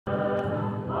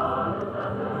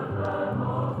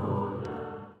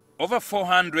Over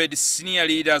 400 senior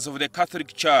leaders of the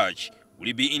Catholic Church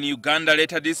will be in Uganda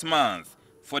later this month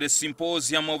for the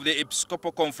Symposium of the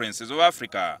Episcopal Conferences of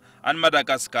Africa and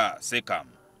Madagascar, SECAM.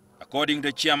 According to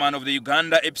the chairman of the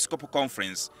Uganda Episcopal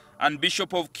Conference and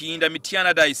Bishop of Kiyinda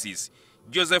Mityana diocese,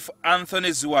 Joseph Anthony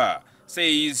Zziwa,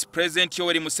 says President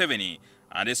Yoweri Museveni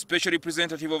and a special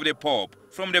representative of the Pope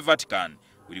from the Vatican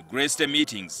will grace the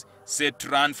meetings set to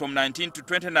run from 19th to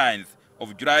 29th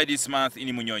of July this month in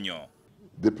Munyonyo.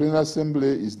 The Plenary Assembly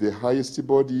is the highest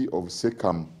body of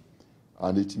SECAM,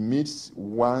 and it meets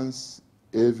once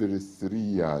every 3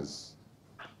 years.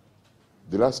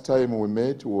 The last time we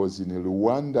met was in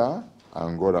Rwanda,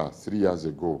 Angola, 3 years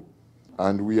ago.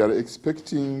 And we are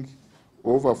expecting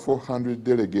over 400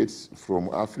 delegates from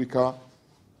Africa,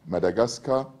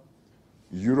 Madagascar,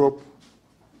 Europe,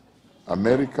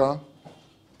 America,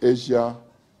 Asia,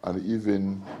 and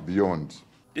even beyond.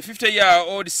 The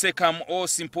 50-year-old SECAM, or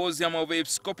Symposium of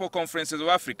Episcopal Conferences of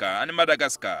Africa and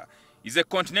Madagascar, is a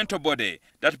continental body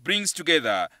that brings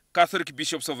together Catholic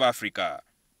bishops of Africa.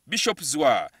 Bishop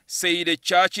Zziwa said the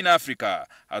church in Africa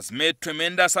has made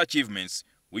tremendous achievements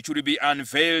which will be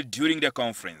unveiled during the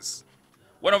conference.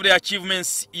 One of the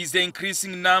achievements is the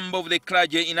increasing number of the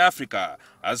clergy in Africa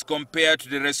as compared to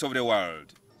the rest of the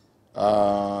world.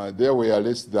 There were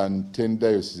less than 10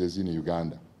 dioceses in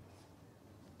Uganda.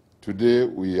 Today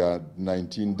we are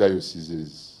 19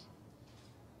 dioceses.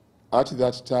 At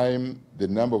that time, the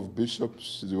number of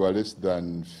bishops were less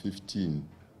than 15.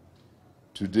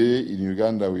 Today in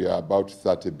Uganda we are about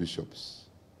 30 bishops.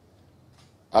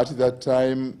 At that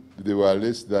time there were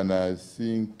less than, I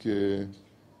think,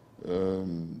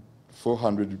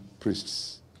 400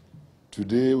 priests.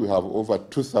 Today we have over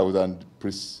 2,000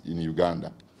 priests in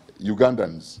Uganda,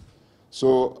 Ugandans.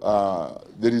 So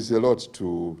there is a lot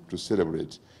to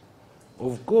celebrate.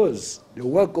 Of course, the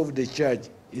work of the church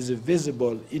is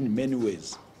visible in many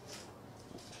ways.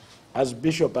 As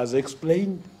Bishop has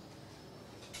explained,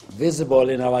 visible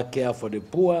in our care for the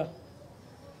poor,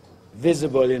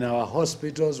 visible in our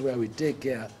hospitals where we take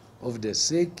care of the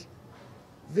sick,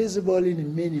 visible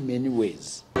in many, many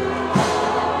ways. The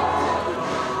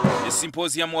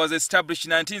symposium was established in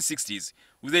the 1960s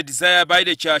with a desire by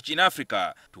the church in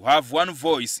Africa to have one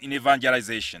voice in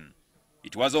evangelization.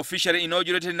 It was officially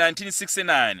inaugurated in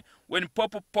 1969 when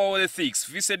Pope Paul VI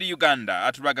visited Uganda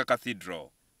at Raga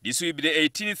Cathedral. This will be the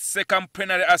 18th SECAM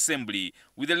Plenary Assembly,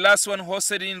 with the last one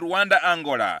hosted in Rwanda,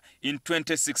 Angola in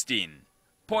 2016.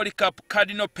 Polycarp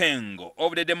Cardinal Pengo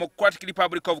of the Democratic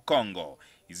Republic of Congo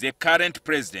is the current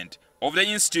president of the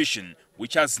institution,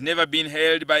 which has never been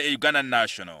held by a Ugandan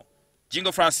national.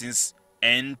 JJINGO Francis,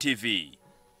 NTV.